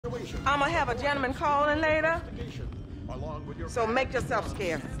I'ma have a gentleman calling later, so make yourself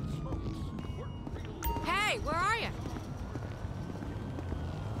scarce. Hey, where are you?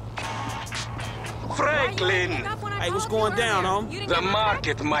 Franklin! Hey, what's going down, homie? The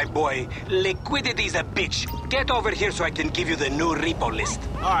market, my boy. Liquidity's a bitch. Get over here so I can give you the new repo list.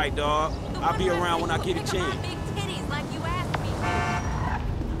 All right, dog. I'll be around when I get a chance. Big titties like you asked me.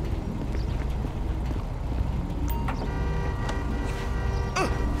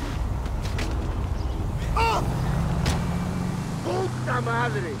 ¡Puta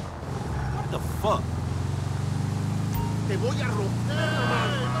madre! What the fuck? Te voy a romper.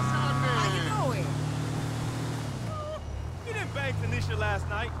 How you doing? You didn't bang Tanisha last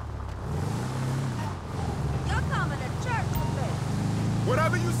night. You're coming to church with me.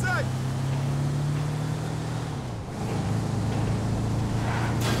 Whatever you say.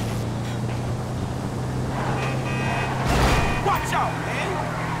 Watch out, man!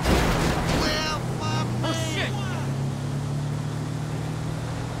 Well, Oh, shit!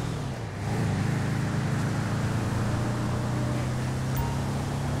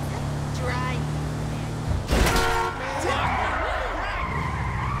 Dry.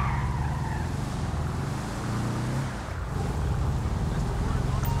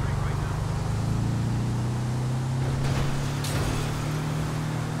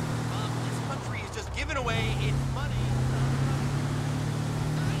 This country is just giving away its money.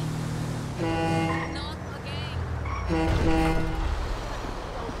 Not again.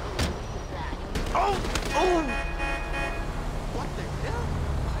 what the hell?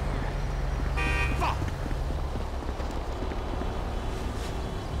 Fuck!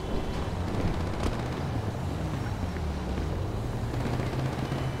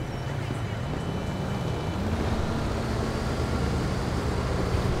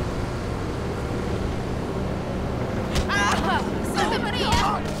 Somebody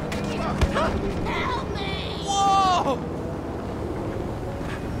help! Help me! Whoa!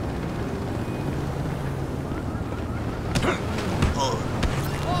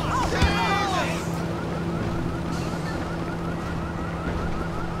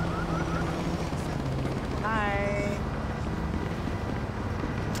 Hi.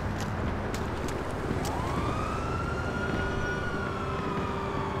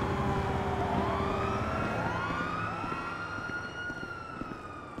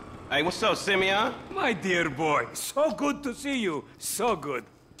 Hey, what's up, Simeon? My dear boy, so good to see you. So good.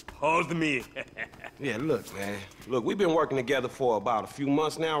 Hold me. Yeah, look, man. Look, we've been working together for about a few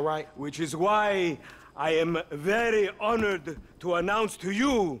months now, right? Which is why I am very honored to announce to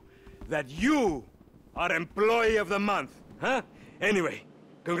you that you are Employee of the Month. Huh? Anyway,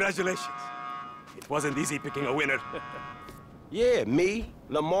 congratulations. It wasn't easy picking a winner. Yeah, me,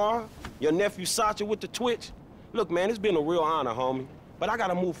 Lamar, your nephew Sacha with the Twitch. Look, man, it's been a real honor, homie. But I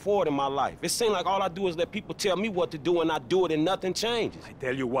gotta move forward in my life. It seems like all I do is let people tell me what to do and I do it and nothing changes. I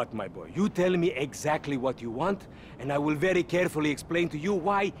tell you what, my boy. You tell me exactly what you want, and I will very carefully explain to you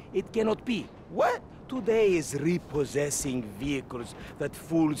why it cannot be. What? Today is repossessing vehicles that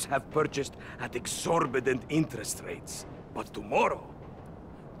fools have purchased at exorbitant interest rates. But tomorrow,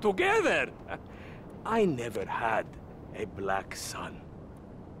 together, I never had a black son.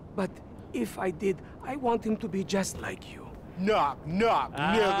 But if I did, I want him to be just like you. Knock, knock,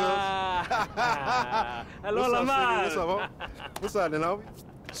 niggas. Hello, What's up, Lamar. City? What's up, homie? What's up, then, homie?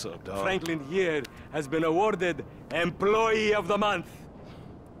 What's up, dog? Franklin here has been awarded Employee of the Month.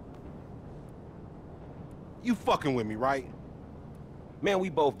 You fucking with me, right? Man, we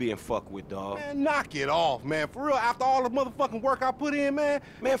both being fucked with, dog. Man, knock it off, man. For real, after all the motherfucking work I put in, man.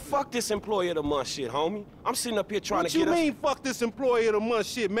 Man, fuck this Employee of the Month shit, homie. I'm sitting up here trying What to you get mean, fuck this Employee of the Month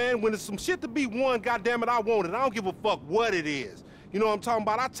shit, man? When there's some shit to be won, goddammit, I want it. I don't give a fuck what it is. You know what I'm talking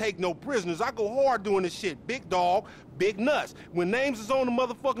about? I take no prisoners. I go hard doing this shit. Big dog, big nuts. When names is on the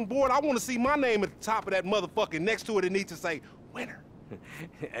motherfucking board, I want to see my name at the top of that motherfucking next to it. It needs to say, winner.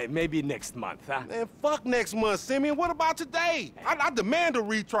 Maybe next month, huh? Man, fuck next month, Simeon. What about today? I demand a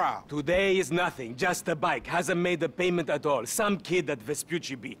retrial. Today is nothing, just a bike. Hasn't made a payment at all. Some kid at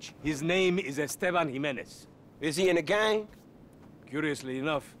Vespucci Beach. His name is Esteban Jimenez. Is he in the gang? Curiously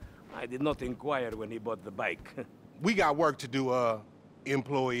enough, I did not inquire when he bought the bike. We got work to do,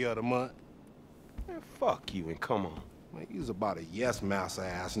 Employee of the Month. Man, fuck you and come on. Man, you's about a yes-mouse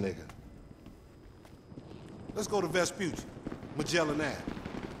ass nigga. Let's go to Vespucci, Magellan Ave.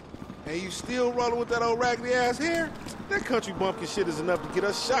 And you still rolling with that old raggedy ass hair? That country bumpkin shit is enough to get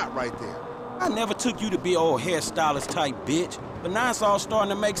us shot right there. I never took you to be old hairstylist type bitch, but now it's all starting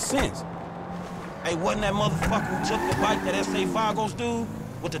to make sense. Hey, wasn't that motherfucker who took the bike, that S.A. Vagos dude?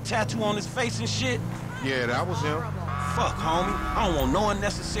 With the tattoo on his face and shit? Yeah, that was him. Fuck, homie. I don't want no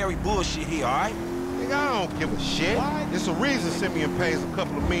unnecessary bullshit here, all right? Nigga, I don't give a shit. It's a reason Simeon pays a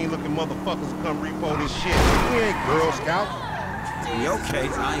couple of mean-looking motherfuckers to come repo this shit. We ain't Girl Scout. In your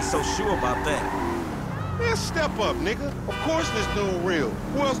case, I ain't so sure about that. Man, step up, nigga. Of course this dude real.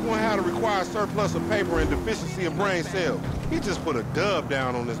 Who else gonna have to require surplus of paper and deficiency of brain cells? He just put a dub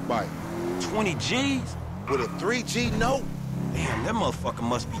down on this bike. 20 G's? With a 3G note? Damn, that motherfucker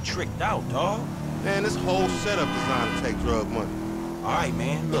must be tricked out, dawg. Man, this whole setup designed to take drug money. All right,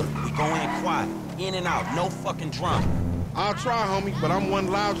 man, look, we go in quiet. In and out, no fucking drama. I'll try, homie, but I'm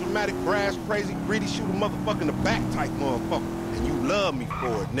one loud, dramatic, brash, crazy, greedy, shoot a motherfucker in the back type motherfucker. And you love me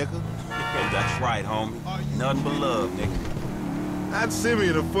for it, nigga. That's right, homie. Nothing but love, nigga. That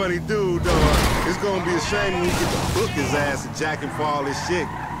Simeon a funny dude, dog. It's gonna be a shame when we get to book his ass and jack him for all this shit.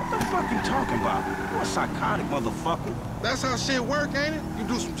 What the fuck you talking about? You're a psychotic motherfucker. That's how shit work, ain't it? You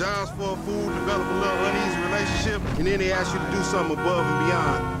do some jobs for a fool, develop a little uneasy relationship, and then they ask you to do something above and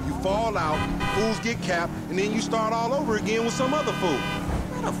beyond. You fall out, fools get capped, and then you start all over again with some other fool.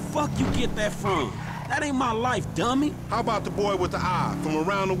 Where the fuck you get that from? That ain't my life, dummy. How about the boy with the eye from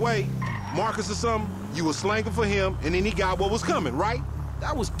around the way? Marcus or something? You was slanking for him, and then he got what was coming, right?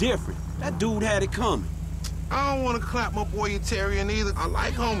 That was different. That dude had it coming. I don't want to clap my boy Etarian either. I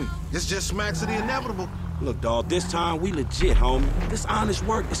like homie. This just smacks of the inevitable. Look, dawg, this time we legit, homie. This honest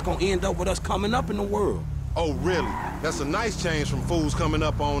work is gonna end up with us coming up in the world. Oh, really? That's a nice change from fools coming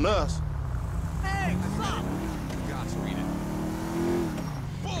up on us. Hey, what's up?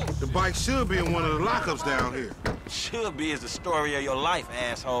 The bike should be in one of the lockups down here. Should be is the story of your life,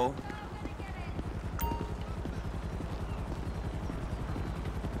 asshole.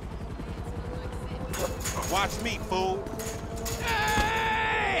 Watch me, fool.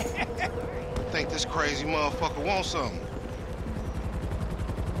 Hey! Think this crazy motherfucker wants something.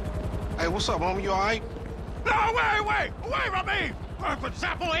 Hey, what's up, homie? You all right? No, wait! Away from me! For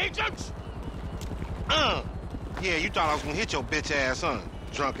example, agents? Yeah, you thought I was gonna hit your bitch ass, huh?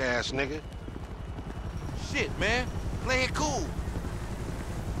 Drunk ass nigga. Shit, man. Play it cool.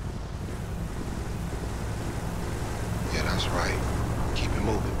 Yeah, that's right. Keep it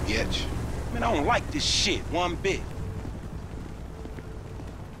moving, bitch. Man, I don't like this shit one bit.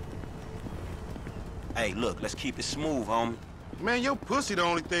 Hey, look, let's keep it smooth, homie. Man, your pussy the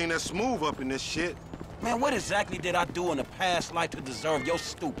only thing that's smooth up in this shit. Man, what exactly did I do in a past life to deserve your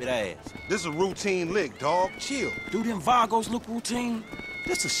stupid ass? This is a routine lick, dog. Chill. Do them Vagos look routine?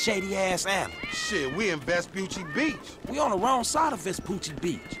 This a shady-ass alley. Shit, we in Vespucci Beach. We on the wrong side of Vespucci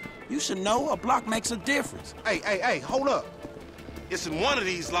Beach. You should know a block makes a difference. Hey, hold up. It's in one of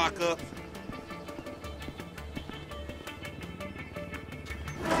these lockups.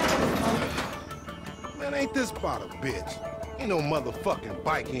 Man, ain't this about a bitch? Ain't no motherfucking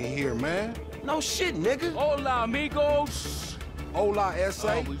bike in here, man. No shit, nigga. Hola, amigos. Hola,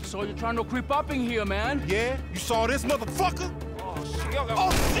 S.A. We saw you trying to creep up in here, man. Yeah? You saw this motherfucker?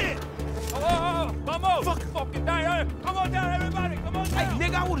 Oh, shit! Vamos! Fucking down. Come on down, everybody. Come on Hey, down.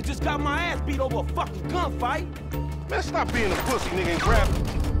 nigga, I would've just got my ass beat over a fucking gunfight. Man, stop being a pussy, nigga, and grab it.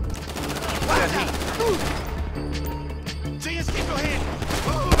 That heat. Genius, keep your hand.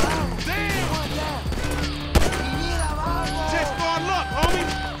 Damn! Just start luck, homie.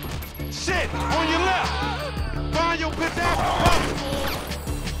 Shit, on your left. Find your bitch ass.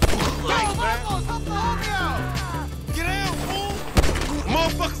 Thanks, man. Get out, fool.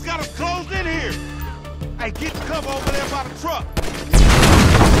 Motherfuckers got us closed in here. Hey, get the cover over there by the truck.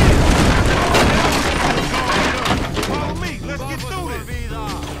 Follow me. Let's get through this.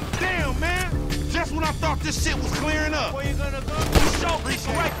 Damn, man. Just when I thought this shit was clearing up. Where you gonna go? Show me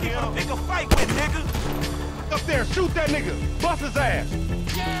the right people to pick a fight with, nigga. Up there, shoot that nigga. Bust his ass.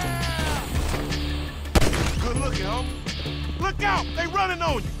 Good looking, homie. Look out, they running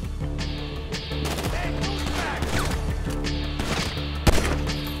on you. Hey, who's back?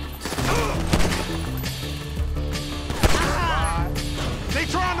 They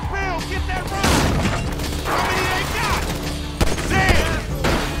trying to build, get that run. How many they got? Damn!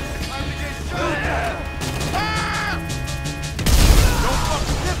 Don't fuck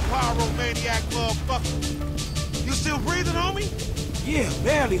with this pyromaniac motherfucker. You still breathing, homie? Yeah,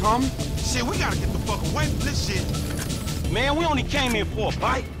 barely, homie. Shit, we gotta get the fuck away from this shit. Man, we only came here for a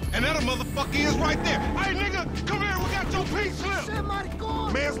bite. And that motherfucker is right there. Hey, nigga, come here, we got your peace slip.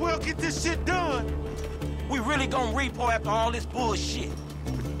 May as well get this shit done. We really gonna repo after all this bullshit.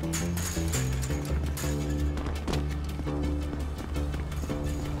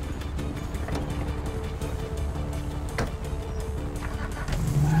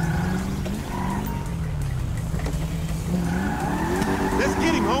 Let's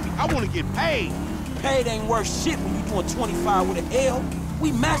get him, homie. I wanna get paid. Paid ain't worth shit when you doing 25 with an L.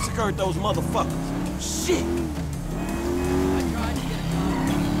 We massacred those motherfuckers. Shit.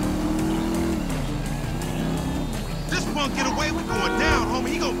 This punk get away, we going down, homie.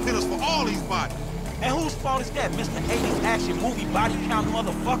 He gonna pin us for all these bodies. And whose fault is that, Mr. 80s action movie body count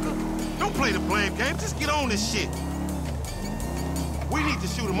motherfucker? Don't play the blame game, just get on this shit. We need to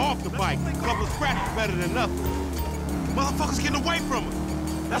shoot him off the bike. A couple of scratches better than nothing. Motherfucker's getting away from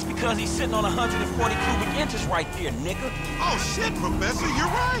him. That's because he's sitting on 140 cubic inches right there, nigga. Oh shit, Professor, you're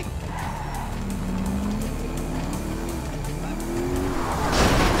right.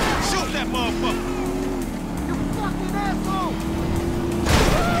 Shoot that motherfucker. You fucking asshole!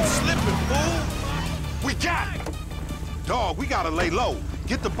 You slipping, fool. We got it. Dog, we gotta lay low.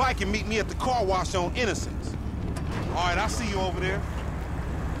 Get the bike and meet me at the car wash on Innocence. All right, I'll see you over there.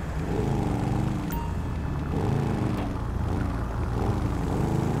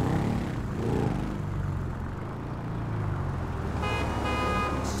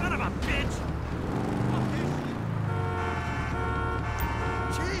 Son of a bitch!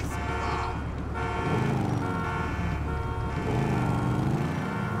 Jesus.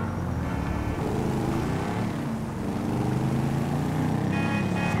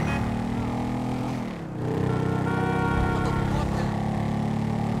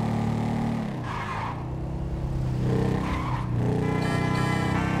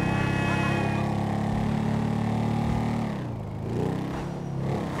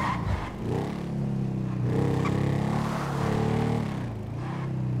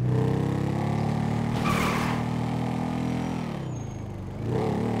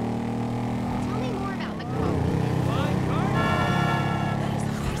 Tell me more about the car.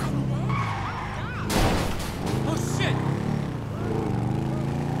 Oh shit!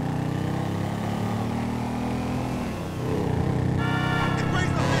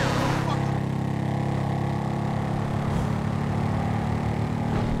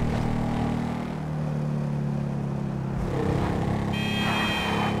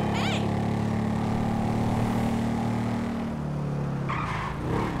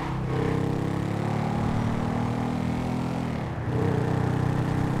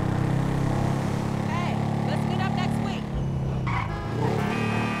 Hey, let's meet up next week.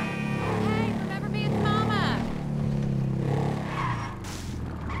 Hey, remember me and Mama?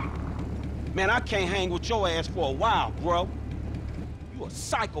 Man, I can't hang with your ass for a while, bro. You a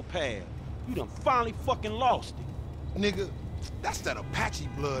psychopath. You done finally fucking lost it. Nigga, that's that Apache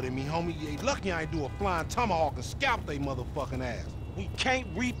blood in me, homie. You ain't lucky I ain't do a flying tomahawk and scalp they motherfucking ass. We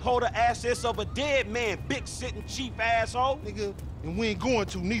can't repo the assets of a dead man, big sitting chief asshole. Nigga, and we ain't going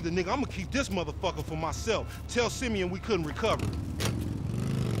to neither, nigga. I'm gonna keep this motherfucker for myself. Tell Simeon we couldn't recover.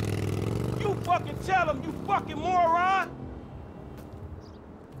 You fucking tell him, you fucking moron.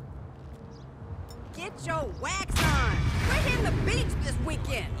 Get your wax on. We're hitting the beach this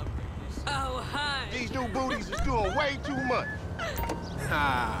weekend. Oh, hi. These new booties is doing way too much.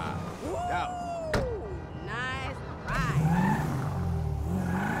 Ah. Ooh, nice ride.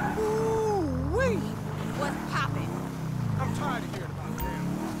 Ooh-wee. What's poppin'? I'm tired of hearing about them.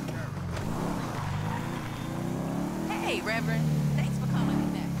 Hey, Reverend. Thanks for calling me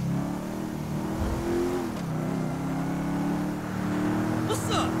back. What's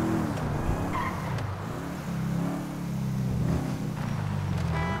up?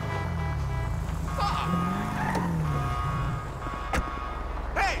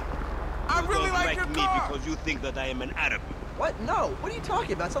 Hey! I really Don't like your car! because you think that I am an Arab. What? No. What are you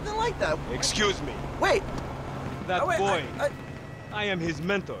talking about? Something like that. Excuse me. Wait. That Oh, wait, boy. I- I am his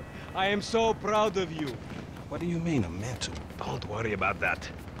mentor. I am so proud of you. What do you mean, a mentor? Don't worry about that.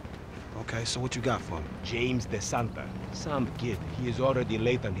 Okay, so what you got for me? James De Santa. Some kid. He is already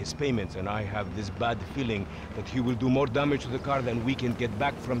late on his payments, and I have this bad feeling that he will do more damage to the car than we can get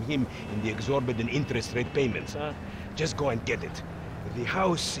back from him in the exorbitant interest rate payments, huh? Just go and get it. The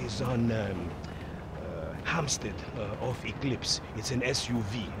house is on, Hampstead, off Eclipse. It's an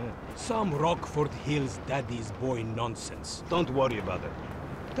SUV. Some Rockford Hills daddy's boy nonsense. Don't worry about it.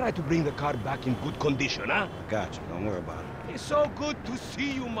 Try to bring the car back in good condition, huh? Got you, don't worry about it. It's so good to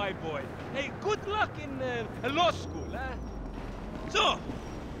see you, my boy. Hey, good luck in law school, huh? So,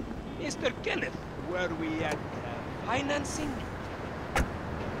 Mr. Kenneth, were we at financing?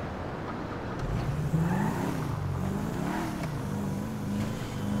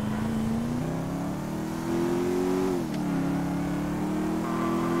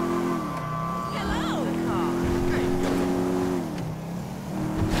 Hello, car.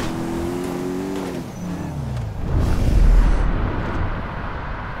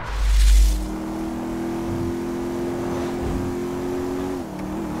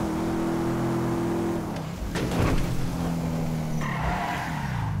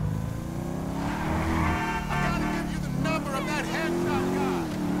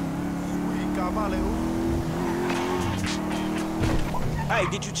 Hey,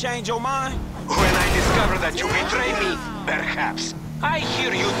 did you change your mind? When I discover that you betray me, perhaps. I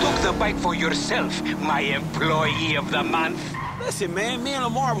hear you took the bike for yourself, my employee of the month. Listen, man, me and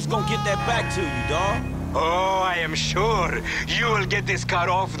Lamar was gonna get that back to you, dawg. Oh, I am sure. You will get this car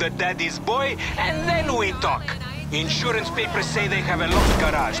off the daddy's boy, and then we talk. Insurance papers say they have a locked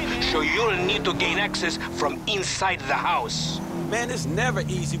garage, so you'll need to gain access from inside the house. Man, it's never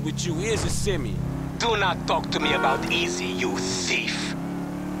easy with you, is it, Simeon? Do not talk to me about easy, you thief.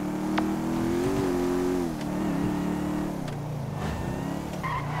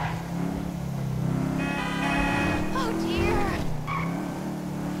 Oh dear.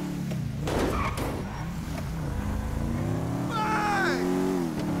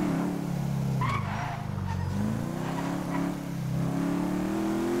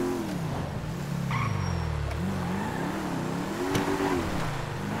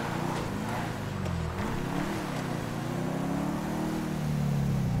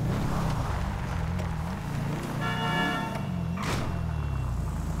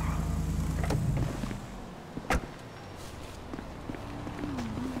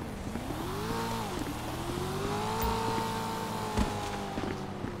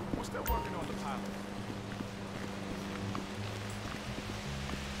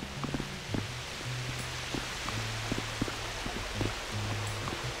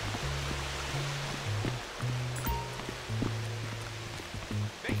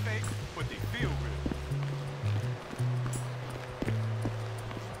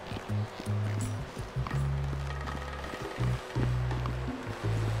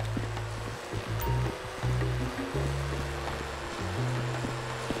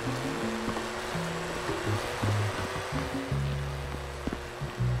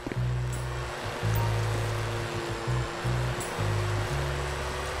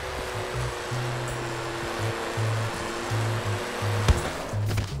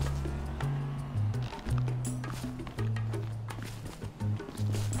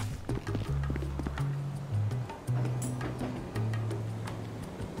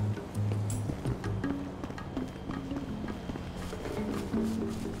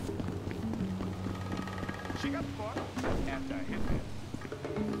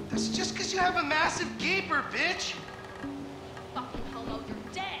 That's just because you have a massive gaper, bitch. Fucking homo, you're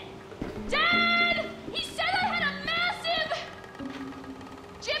dead. Dad! He said I had a massive...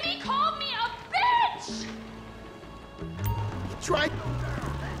 Jimmy called me a bitch! Try.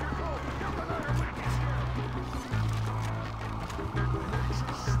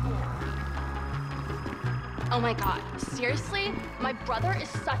 Oh my god, seriously? My brother is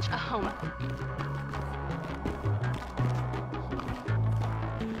such a homo.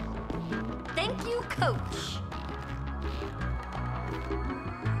 Thank you, Coach.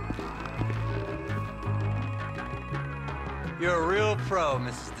 You're a real pro,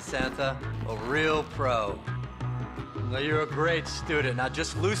 Mrs. DeSanta. A real pro. Well, you're a great student. Now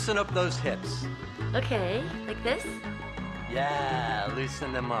just loosen up those hips. Okay, like this? Yeah,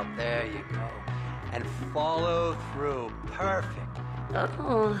 loosen them up. There you go. And follow through. Perfect.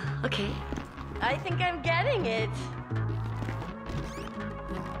 Oh, okay. I think I'm getting it.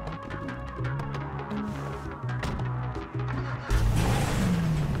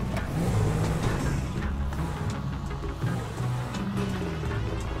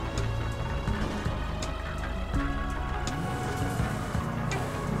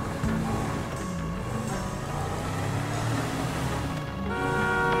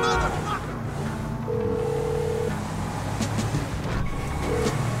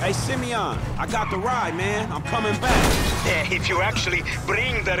 Hey, Simeon, I got the ride, man. I'm coming back. If you actually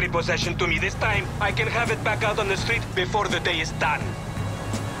bring the repossession to me this time, I can have it back out on the street before the day is done.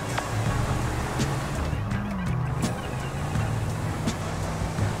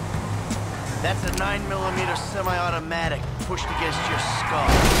 That's a 9mm semi-automatic pushed against your skull.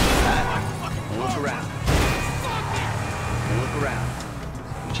 Look around. Look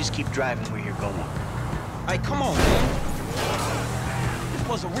around. You just keep driving where you're going. Hey, come on, man. This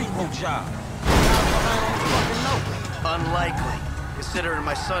was a repo job. Unlikely, considering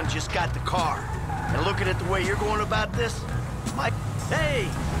my son just got the car. And looking at the way you're going about this, my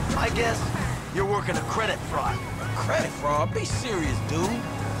guess, you're working a credit fraud. Credit fraud? Be serious, dude.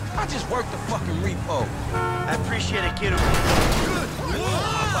 I just worked the fucking repo. I appreciate a kid who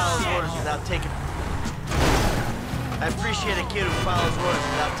follows orders without taking... I appreciate a kid who follows orders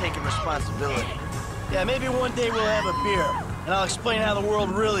without taking responsibility. Yeah, maybe one day we'll have a beer, and I'll explain how the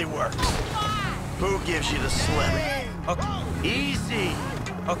world really works. Who gives you the slip? Easy.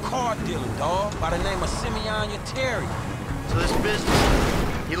 A car dealer, dawg, by the name of Simeon Yeteri. So this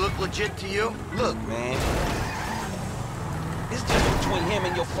business, he look legit to you? Look, man. It's just between him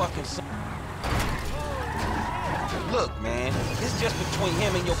and your fucking son. Look, man, it's just between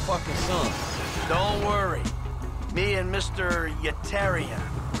him and your fucking son. Don't worry. Me and Mr. Yetarian,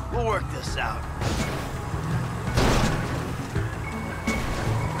 we'll work this out.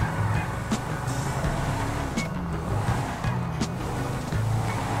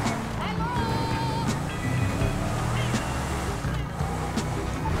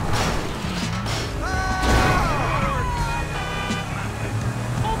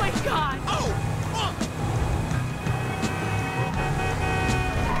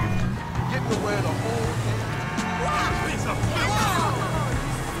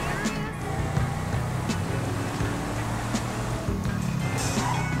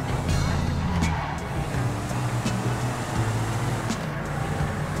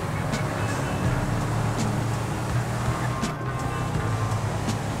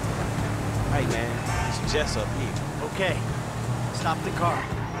 Hey, man, it's Jess up here. Okay, stop the car.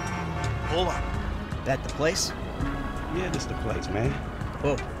 Hold on. That the place? Yeah, this the place, man.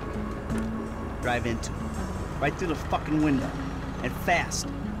 Oh. Drive into it. Right through the fucking window. And fast.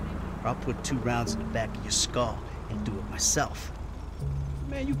 Or I'll put 2 rounds in the back of your skull and do it myself.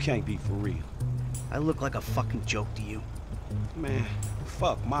 Man, you can't be for real. I look like a fucking joke to you. Man,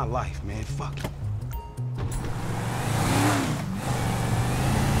 fuck my life, man. Fuck it.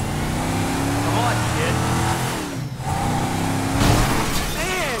 Come on, kid.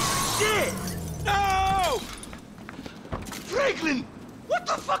 Man, shit! No! Franklin! What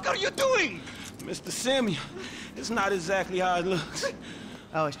the fuck are you doing? Mr. Simeon, it's not exactly how it looks.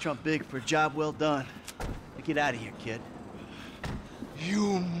 I always trump big for a job well done. Now get out of here, kid.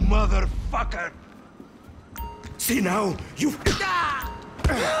 You motherfucker! See now, you...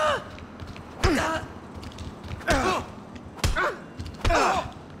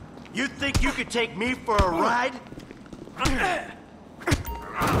 You think you could take me for a ride?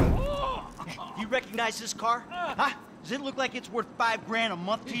 You recognize this car? Huh? Does it look like it's worth $5 grand a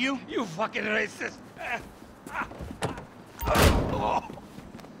month to you? You fucking racist!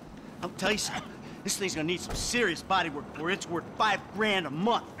 I'll tell you something. This thing's gonna need some serious body work before it's worth $5 grand a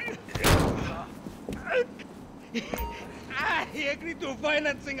month. I agreed to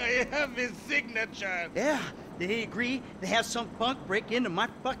financing. I have his signature. Yeah, they agree to have some punk break into my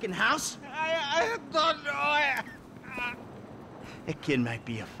fucking house? I don't know. That kid might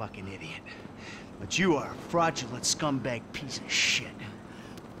be a fucking idiot, but you are a fraudulent scumbag piece of shit.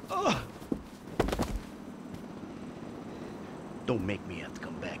 Ugh. Don't make me have to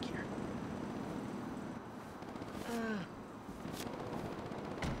come back here.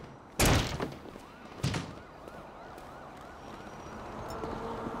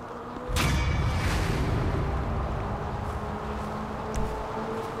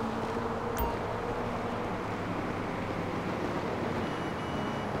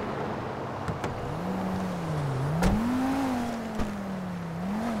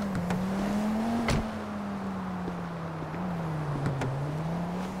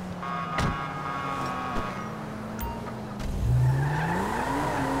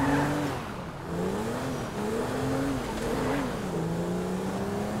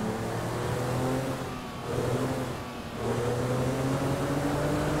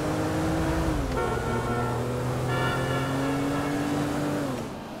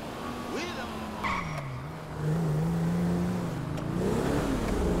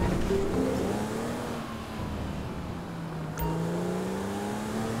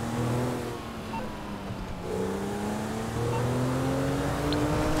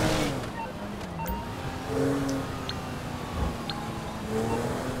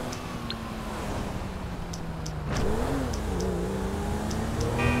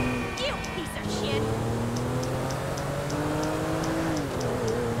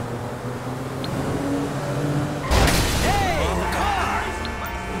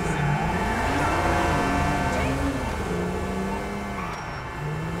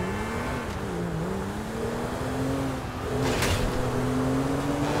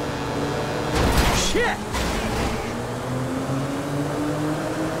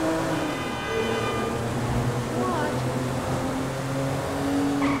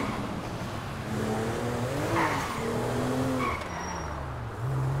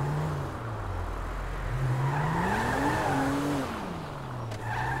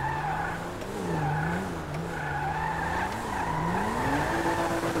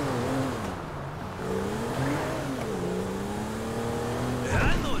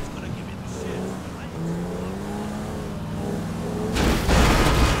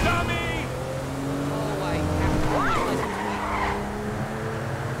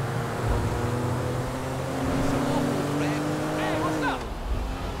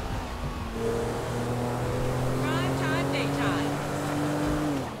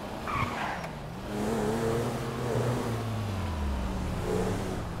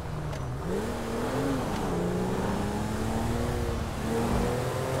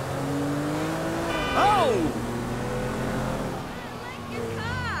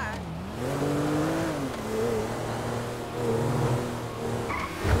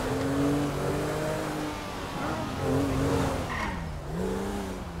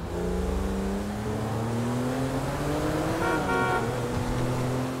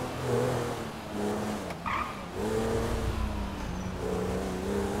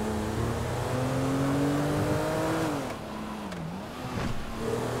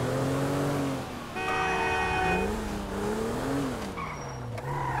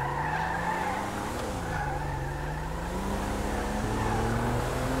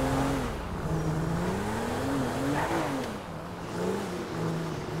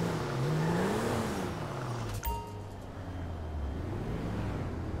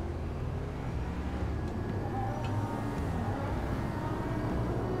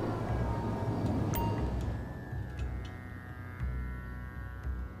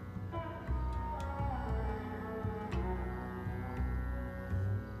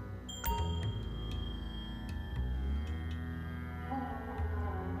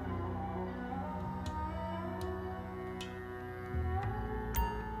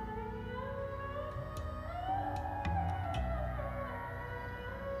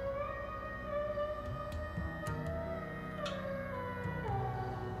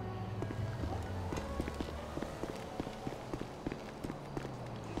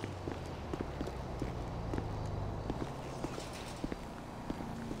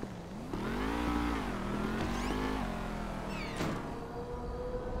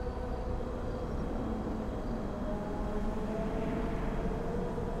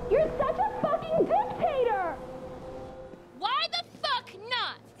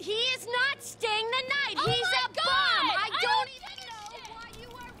 He is not staying the night. Oh He's my a God! bum. I I don't don't even know why you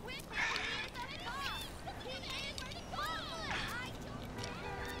are with him. He is a bum. He is a bum. I don't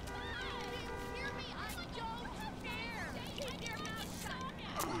care. Do you hear me? I don't care. Keep your mouth shut.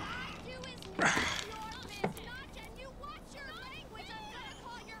 I do is none of your business. And you watch your language. I'm gonna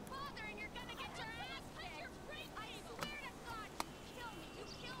call your father and you're gonna get your ass kicked. I swear to God, you kill me. You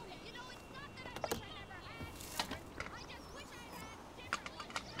kill me. You know, it's not that I wish I never had children. I just wish I had different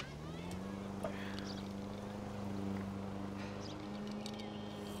ones.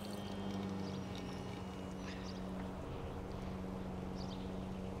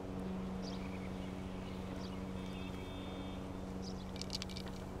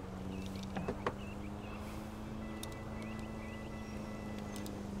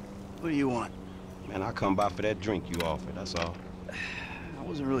 What do you want? Man, I come by for that drink you offered, that's all. I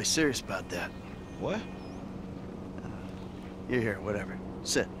wasn't really serious about that. What? You're here, whatever.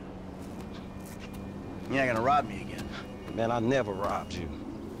 Sit. You're not gonna rob me again. Man, I never robbed you.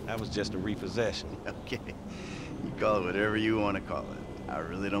 That was just a repossession. Okay. You call it whatever you want to call it. I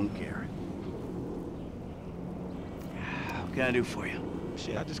really don't care. What can I do for you?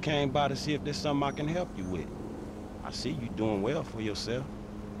 Shit, I just came by to see if there's something I can help you with. I see you doing well for yourself.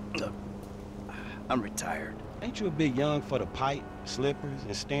 Look, I'm retired. Ain't you a bit young for the pipe, slippers,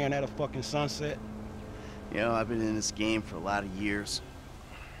 and staring at a fucking sunset? You know, I've been in this game for a lot of years,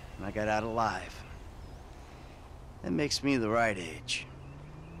 and I got out alive. That makes me the right age.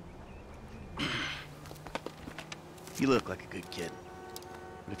 You look like a good kid.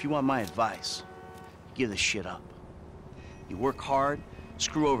 But if you want my advice, you give this shit up. You work hard,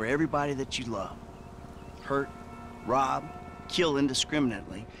 screw over everybody that you love. Hurt, rob, kill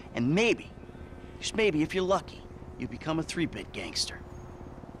indiscriminately, and maybe, just maybe if you're lucky, you become a 3-bit gangster.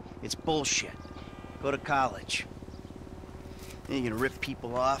 It's bullshit. Go to college. Then you're gonna rip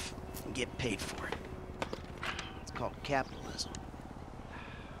people off and get paid for it. It's called capitalism.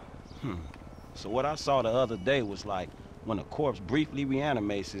 So what I saw the other day was like when a corpse briefly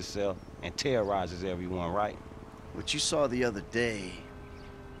reanimates itself and terrorizes everyone, right? What you saw the other day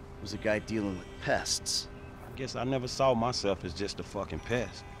was a guy dealing with pests. I guess I never saw myself as just a fucking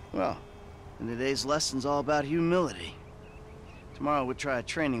pest. Well, and today's lesson's all about humility. Tomorrow we'll try a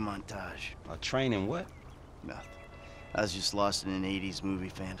training montage. A training what? Nothing. I was just lost in an 80s movie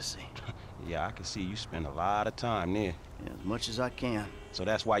fantasy. Yeah, I can see you spend a lot of time there. Yeah, as much as I can. So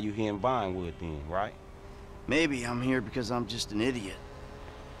that's why you here in Vinewood then, right? Maybe I'm here because I'm just an idiot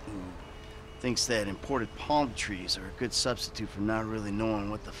who thinks that imported palm trees are a good substitute for not really knowing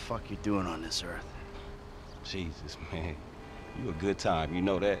what the fuck you're doing on this earth. Jesus, man. You a good time, you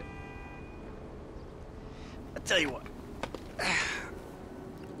know that. I tell you what.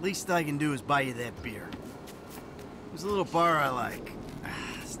 Least I can do is buy you that beer. There's a little bar I like.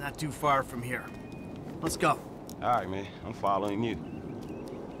 It's not too far from here. Let's go. All right, man. I'm following you.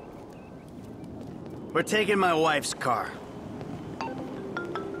 We're taking my wife's car.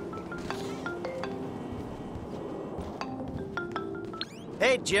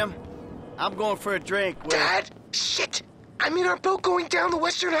 Hey, Jim. I'm going for a drink with... Dad! Shit! I'm in our boat going down the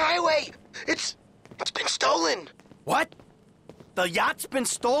Western Highway! It's been stolen! What? The yacht's been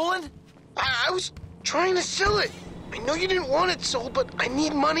stolen? I was trying to sell it. I know you didn't want it sold, but I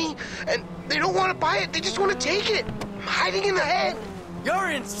need money, and they don't want to buy it. They just want to take it. I'm hiding in the head. You're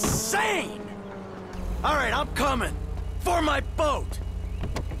insane! All right, I'm coming. For my boat!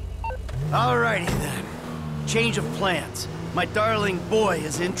 Alrighty then. Change of plans. My darling boy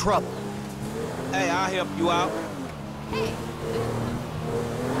is in trouble. Hey, I'll help you out.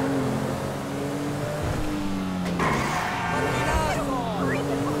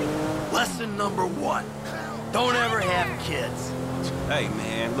 Lesson number 1. Don't ever have kids. Hey,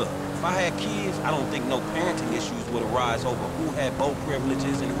 man, look. If I had kids, I don't think no parenting issues would arise over who had boat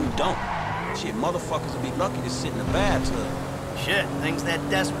privileges and who don't. Shit, motherfuckers would be lucky to sit in the bathtub. Shit, things that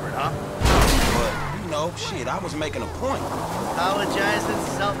desperate, huh? But, you know, shit, I was making a point. Apologizing,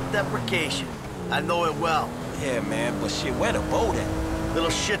 self-deprecation. I know it well. Yeah, man, but shit, where the boat at? Little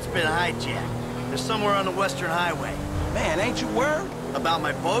shit's been hijacked. They're somewhere on the Western Highway. Man, ain't you worried? About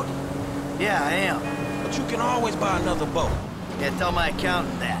my boat? Yeah, I am. But you can always buy another boat. Yeah, tell my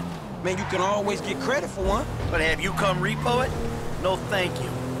accountant that. Man, you can always get credit for one. But have you come repo it? No, thank you.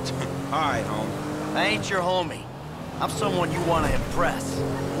 All right, homie. I ain't your homie. I'm someone you want to impress.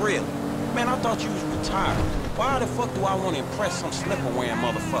 Really? Man, I thought you was retired. Why the fuck do I want to impress some slipper-wearing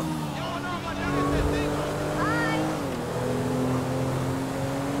motherfucker?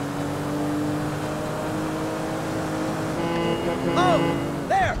 Oh!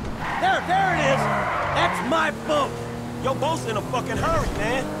 There it is! That's my boat! Your boat's in a fucking hurry,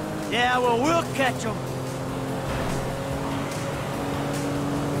 man. Yeah, well, we'll catch them.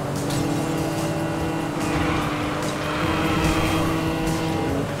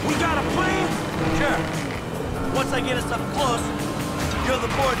 We got a plan? Sure. Once I get us up close, you're the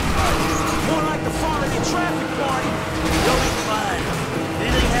boarding party. More like the falling in traffic party. You'll be fine.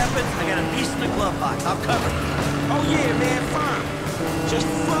 Anything happens, I got a piece in the glove box. I'll cover you. Oh yeah, man, fine. Just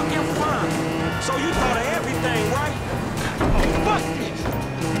fucking fine. So you thought of everything, right? Oh, fuck this!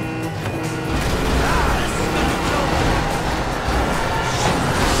 Ah, this is gonna be trouble.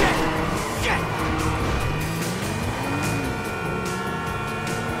 Shit! Shit!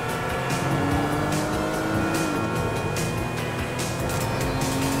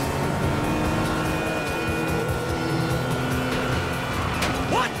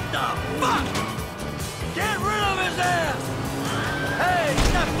 What the fuck? Get rid of his ass! Hey,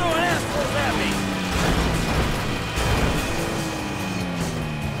 stop throwing assholes at me!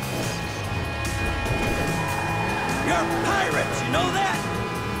 You're pirates, you know that?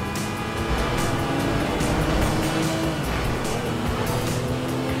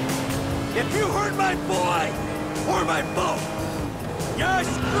 If you hurt my boy, or my boat, you're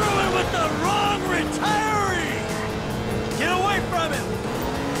screwing with the wrong retiree! Get away from him!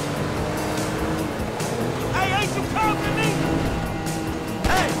 Hey, ain't you coming to me?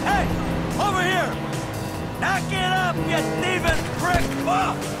 Hey, hey! Over here! Knock it up, you thieving prick!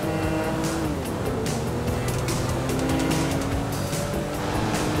 Fuck!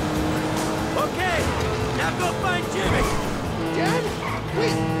 Okay, now go find Jimmy! Dad?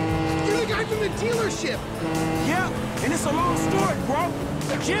 Wait! You're the guy from the dealership! Yeah, and it's a long story, bro.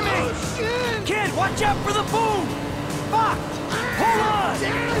 Jimmy! Oh, shit! Kid, watch out for the boom! Fuck! Hold on!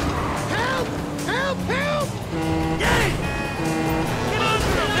 Dad! Help! Help! Help! Yay! Get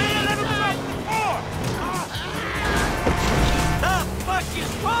under him, man! Let him drop the car! The fuck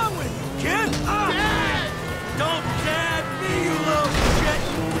is wrong with you, kid? Dad! Don't dad me, you little shit!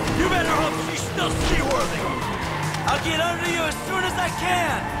 You better hope she's still seaworthy! I'll get under you as soon as I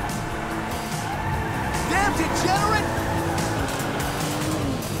can! Damn degenerate!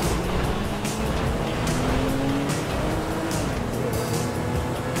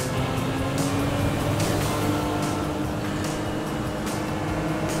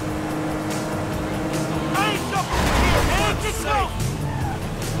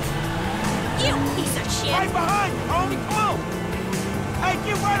 You piece of shit! Right behind you, homie, come on! Hey,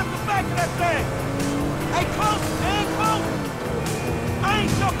 get right up the back of that thing! Hey, close, man, close! I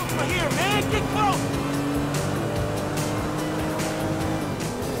ain't jumping from here, man, get close!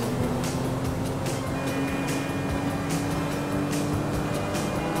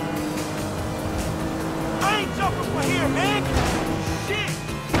 I ain't jumping from here, man! Shit!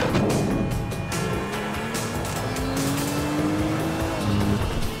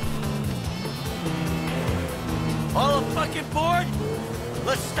 All fucking board?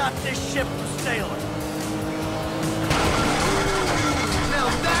 Let's stop this ship from sailing. Now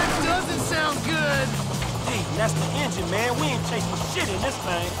that doesn't sound good! Hey, that's the engine, man. We ain't chasing shit in this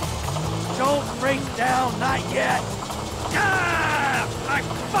thing. Don't break down, not yet. Ah! My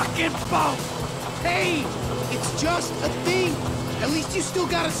fucking boat! Hey! It's just a thing! At least you still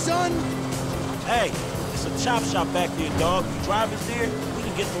got a son! Hey, it's a chop shop back there, dog. You drive us there, we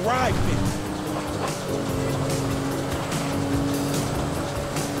can get the ride fixed.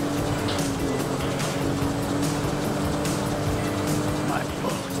 My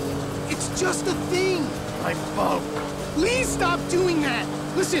boat. It's just a thing! My boat. Please stop doing that!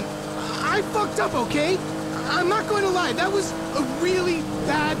 Listen, I fucked up, okay? I'm not going to lie, that was a really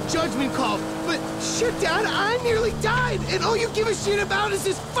bad judgment call. But shit, Dad, I nearly died, and all you give a shit about is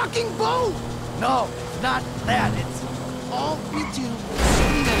this fucking boat! No, not that. It's All you do is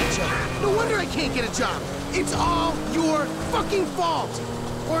scream at each other. No wonder I can't get a job. It's all your fucking fault!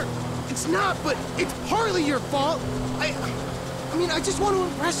 Or, it's not, but it's partly your fault. I mean, I just want to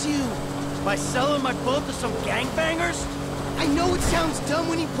impress you. by selling my boat to some gangbangers? I know it sounds dumb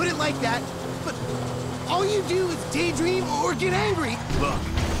when you put it like that, but all you do is daydream or get angry. Look,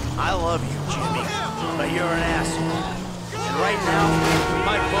 I love you, Jimmy, but you're an asshole. And right now,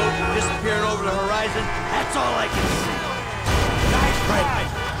 my boat disappearing over the horizon, that's all I can see. Nice ride!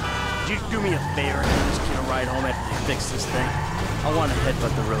 Could you do me a favor and give this kid a ride home after you fix this thing? I want to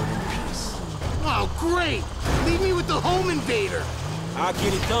headbutt the road in peace. Oh, great! Leave me with the home invader! I'll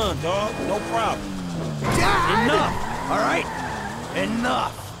get it done, dog. No problem. Dad! Enough! All right?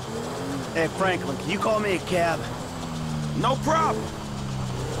 Enough! Hey, Franklin, can you call me a cab? No problem.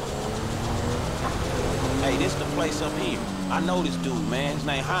 Hey, this the place up here. I know this dude, man. His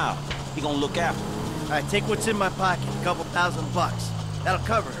name Hal. He gonna look after me. right, take what's in my pocket, a couple $1,000. That'll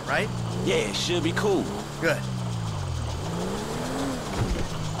cover it, right? Yeah, it should be cool. Good.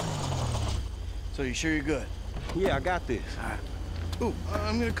 So you sure you're good? Yeah, I got this. All right. Ooh,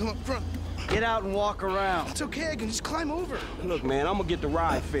 I'm gonna come up front. Get out and walk around. It's okay, I can just climb over. Look, man, I'm gonna get the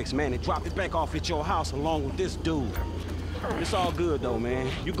ride fixed, man, and drop it back off at your house along with this dude. It's all good, though, man.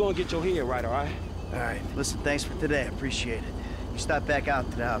 You go and get your head right, all right? All right, listen, thanks for today. I appreciate it. You stop back out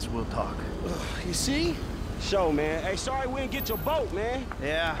to the house, we'll talk. You see? Show, man. Hey, sorry we didn't get your boat, man.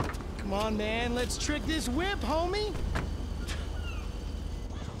 Yeah. Come on, man, let's trick this whip, homie.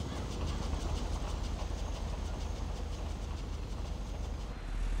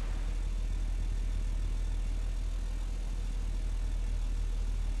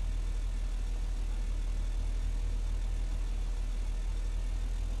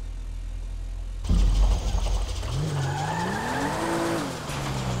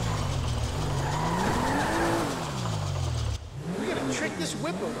 Trick this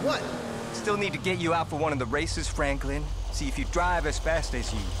whip or what? Still need to get you out for one of the races, Franklin. See if you drive as fast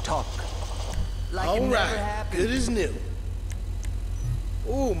as you talk. Like All it never right, happened. good as new.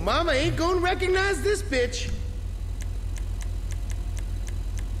 Ooh, mama ain't gonna recognize this bitch.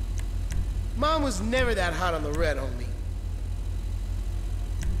 Mom was never that hot on the red, homie.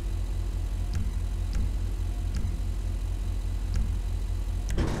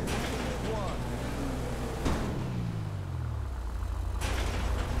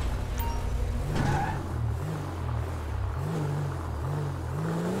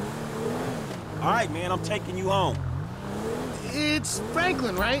 All right, man, I'm taking you home. It's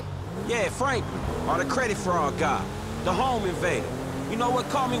Franklin, right? Yeah, Franklin, or the credit fraud guy, the home invader. You know what?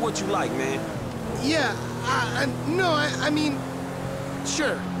 Call me what you like, man. Yeah, no, I mean,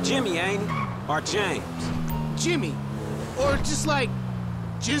 sure. Jimmy, ain't he? Or James? Jimmy. Or just like,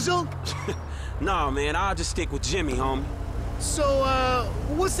 Jizzle? Nah, man, I'll just stick with Jimmy, homie. So,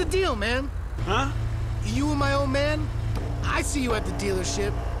 what's the deal, man? Huh? You and my old man? I see you at the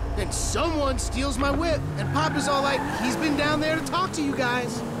dealership. Then someone steals my whip, and Papa's all like, he's been down there to talk to you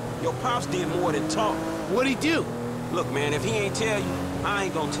guys. Your pops did more than talk. What'd he do? Look, man, if he ain't tell you, I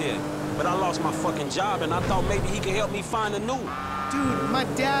ain't gonna tell you. But I lost my fucking job, and I thought maybe he could help me find a new one. Dude, my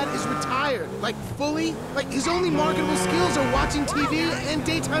dad is retired. Like, fully. Like, his only marketable skills are watching TV and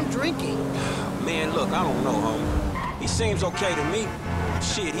daytime drinking. Man, look, I don't know, homie. He seems okay to me.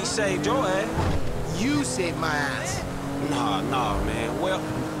 Shit, he saved your ass. You saved my ass. Nah, man.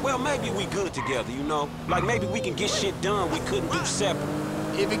 Well, maybe we good together, you know? Like, maybe we can get shit done we couldn't do separate.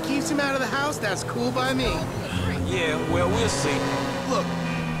 If it keeps him out of the house, that's cool by me. Yeah, well, we'll see. Look,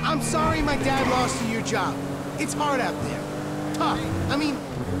 I'm sorry my dad lost you your job. It's hard out there. Tough. I mean,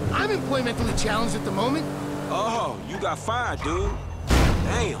 I'm employmentally challenged at the moment. Oh, you got fired, dude.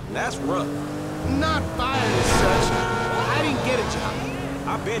 Damn, that's rough. Not fired as such. I didn't get a job.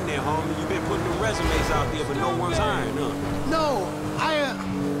 I've been there, homie. You've been putting the resumes out there, but no one's hiring, huh? No,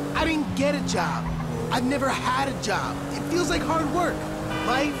 I didn't get a job. I've never had a job. It feels like hard work.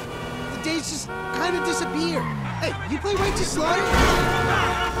 Life, the days just kind of disappear. Hey, you play right to slide?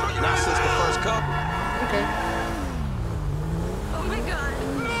 Not since the first couple. Okay. Oh my god.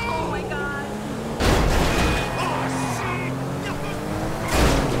 Oh my god.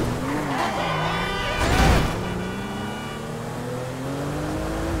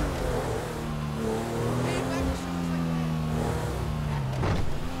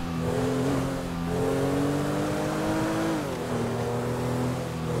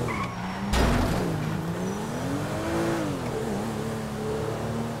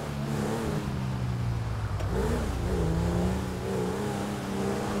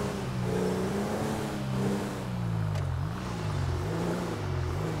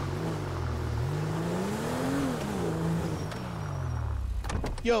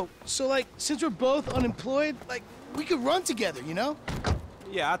 Yo, so like, since we're both unemployed, like, we could run together, you know?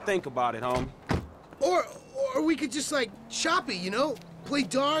 Yeah, I think about it, homie. Or we could just like shop it, you know? Play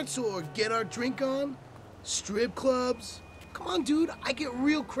darts or get our drink on. Strip clubs. Come on, dude, I get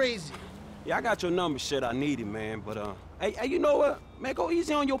real crazy. Yeah, I got your number, shit. I need it, man. But, hey, you know what? Man, go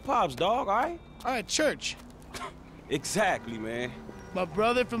easy on your pops, dog, all right? All right, church. Exactly, man. My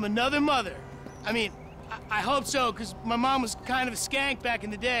brother from another mother. I mean, I hope so, because my mom was kind of a skank back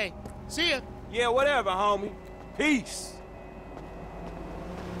in the day. See ya. Yeah, whatever, homie. Peace.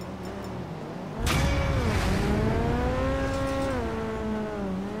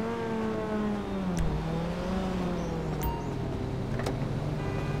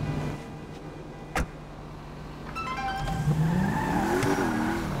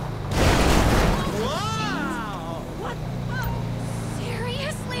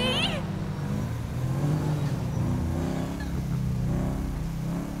 Seriously?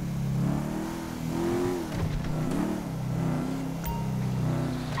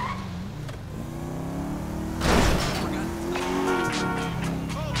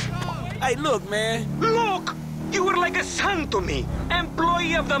 Hey, look, man. Look! You were like a son to me.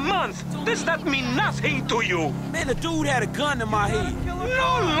 Employee of the month. Does that mean nothing to you? Man, the dude had a gun to my head.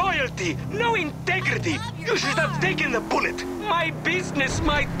 No loyalty, no integrity. You should have taken the bullet. My business,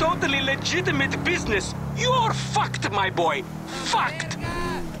 my totally legitimate business. You're fucked, my boy. Fucked.